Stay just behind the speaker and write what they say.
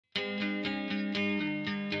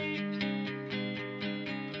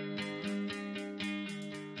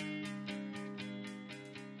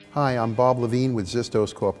Hi, I'm Bob Levine with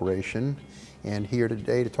Zistos Corporation, and here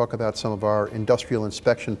today to talk about some of our industrial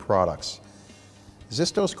inspection products.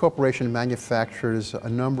 Zistos Corporation manufactures a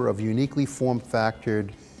number of uniquely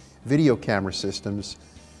form-factored video camera systems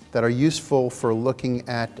that are useful for looking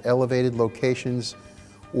at elevated locations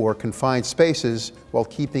or confined spaces while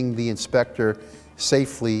keeping the inspector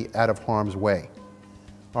safely out of harm's way.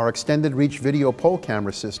 Our extended reach video pole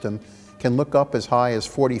camera system can look up as high as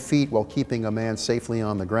 40 feet while keeping a man safely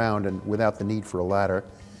on the ground and without the need for a ladder.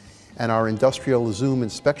 And our industrial zoom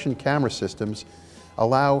inspection camera systems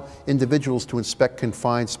allow individuals to inspect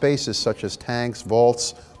confined spaces such as tanks,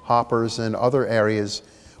 vaults, hoppers, and other areas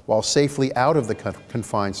while safely out of the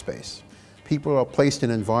confined space. People are placed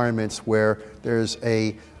in environments where there's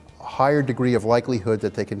a higher degree of likelihood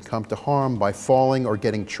that they can come to harm by falling or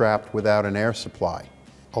getting trapped without an air supply.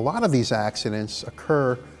 A lot of these accidents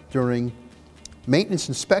occur during maintenance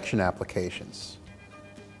inspection applications.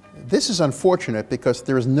 This is unfortunate because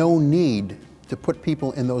there is no need to put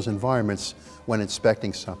people in those environments when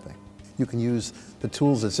inspecting something. You can use the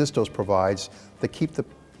tools that Zistos provides to keep the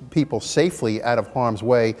people safely out of harm's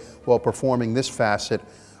way while performing this facet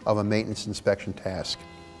of a maintenance inspection task.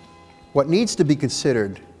 What needs to be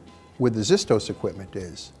considered with the Zistos equipment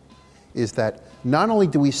is that not only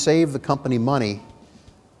do we save the company money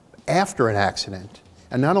after an accident,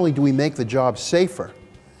 and not only do we make the job safer,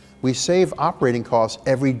 we save operating costs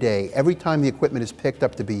every day, every time the equipment is picked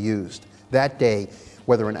up to be used. That day,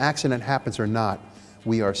 whether an accident happens or not,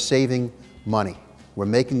 we are saving money. We're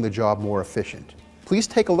making the job more efficient. Please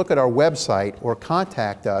take a look at our website or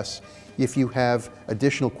contact us if you have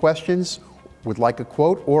additional questions, would like a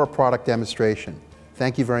quote, or a product demonstration.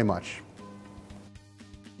 Thank you very much.